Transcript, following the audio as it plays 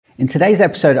In today's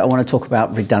episode, I want to talk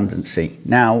about redundancy.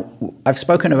 Now, I've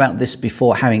spoken about this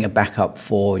before, having a backup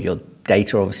for your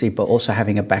data, obviously, but also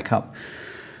having a backup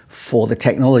for the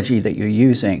technology that you're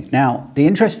using. Now, the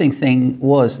interesting thing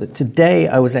was that today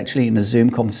I was actually in a Zoom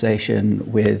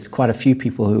conversation with quite a few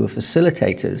people who were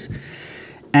facilitators,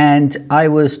 and I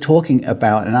was talking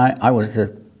about, and I was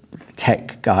the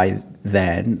tech guy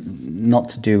there, not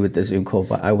to do with the Zoom call,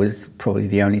 but I was probably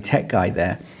the only tech guy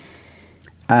there.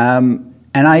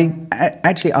 And I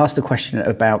actually asked a question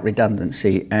about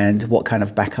redundancy and what kind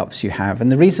of backups you have. And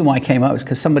the reason why I came up was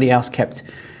because somebody else kept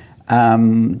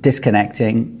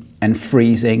disconnecting and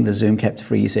freezing. The Zoom kept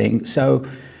freezing. So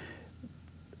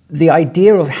the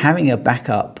idea of having a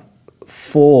backup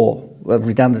for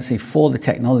redundancy for the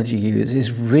technology you use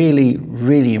is really,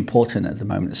 really important at the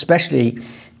moment, especially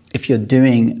if you're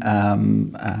doing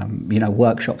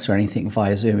workshops or anything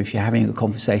via Zoom. If you're having a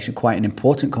conversation, quite an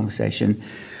important conversation,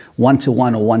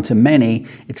 one-to-one or one-to-many,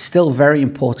 it's still very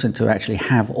important to actually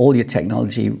have all your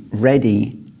technology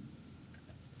ready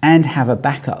and have a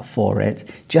backup for it,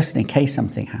 just in case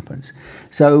something happens.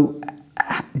 So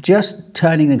just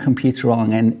turning the computer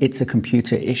on and it's a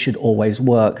computer, it should always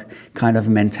work kind of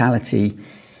mentality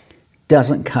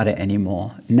doesn't cut it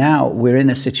anymore. Now we're in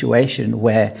a situation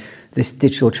where this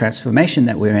digital transformation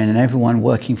that we're in and everyone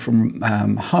working from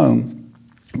home,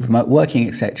 remote working,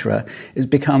 etc., has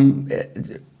become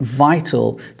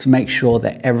vital to make sure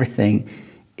that everything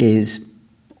is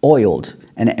oiled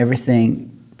and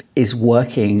everything is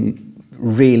working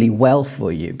really well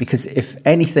for you. Because if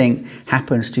anything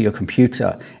happens to your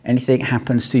computer, anything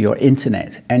happens to your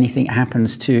internet, anything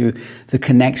happens to the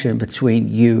connection between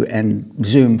you and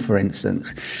Zoom, for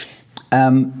instance,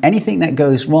 anything that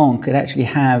goes wrong could actually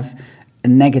have a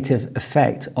negative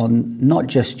effect on not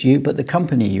just you, but the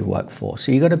company you work for.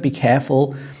 So you've got to be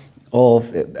careful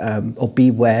of, or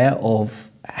beware of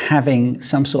having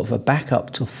some sort of a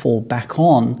backup to fall back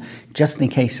on just in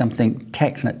case something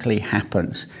technically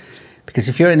happens. Because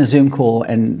if you're in a Zoom call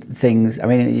and things, I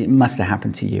mean, it must have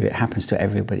happened to you, it happens to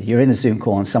everybody. You're in a Zoom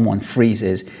call and someone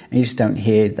freezes and you just don't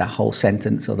hear the whole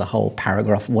sentence or the whole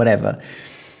paragraph, whatever,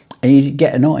 and you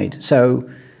get annoyed. So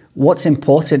what's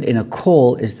important in a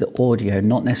call is the audio,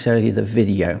 not necessarily the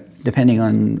video, depending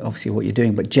on obviously what you're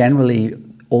doing. But generally,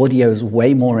 audio is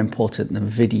way more important than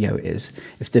video is.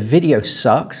 If the video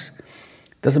sucks,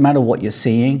 doesn't matter what you're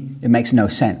seeing, it makes no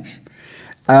sense.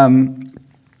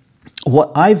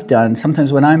 What I've done,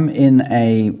 sometimes when I'm in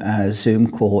a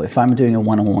Zoom call, if I'm doing a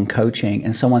one-on-one coaching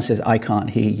and someone says, I can't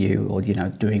hear you, or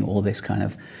doing all this kind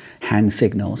of hand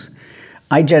signals,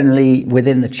 I generally,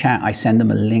 within the chat, I send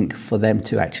them a link for them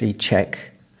to actually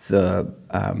check the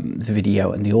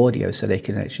video and the audio so they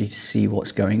can actually see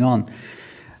what's going on.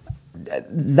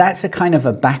 That's a kind of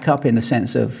a backup in the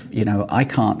sense of, I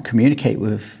can't communicate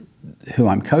with who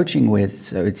I'm coaching with,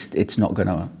 so it's not going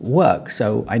to work.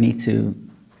 So I need to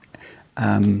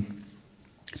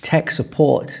tech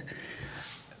support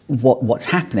what's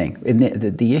happening in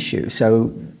the issue.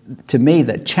 So to me,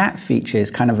 the chat feature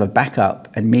is kind of a backup,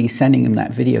 and me sending them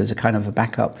that video is a kind of a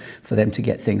backup for them to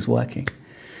get things working.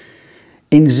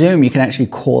 In Zoom, you can actually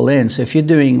call in. So if you're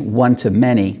doing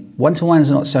one-to-many, one-to-one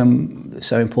is not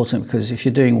so important, because if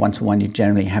you're doing one-to-one, you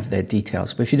generally have their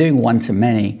details. But if you're doing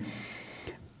one-to-many,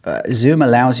 Zoom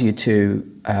allows you to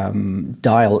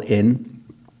dial in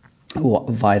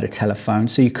via the telephone.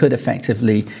 So you could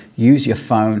effectively use your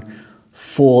phone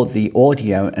for the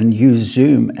audio and use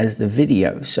Zoom as the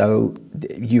video. So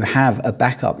you have a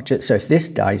backup. So if this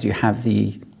dies, you have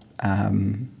the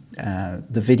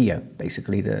video,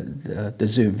 basically the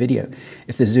Zoom video.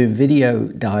 If the Zoom video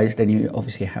dies, then you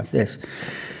obviously have this.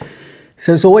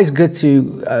 So it's always good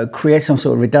to create some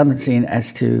sort of redundancy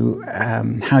as to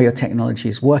how your technology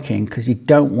is working, because you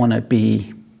don't want to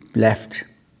be left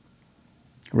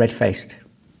red-faced,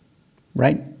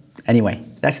 right? Anyway,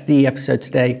 that's the episode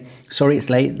today. Sorry it's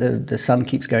late. The sun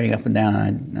keeps going up and down,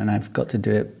 and I've got to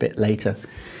do it a bit later.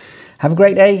 Have a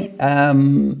great day.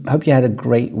 Hope you had a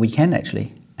great weekend,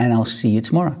 actually, and I'll see you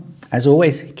tomorrow. As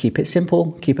always, keep it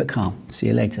simple, keep it calm. See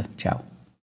you later. Ciao.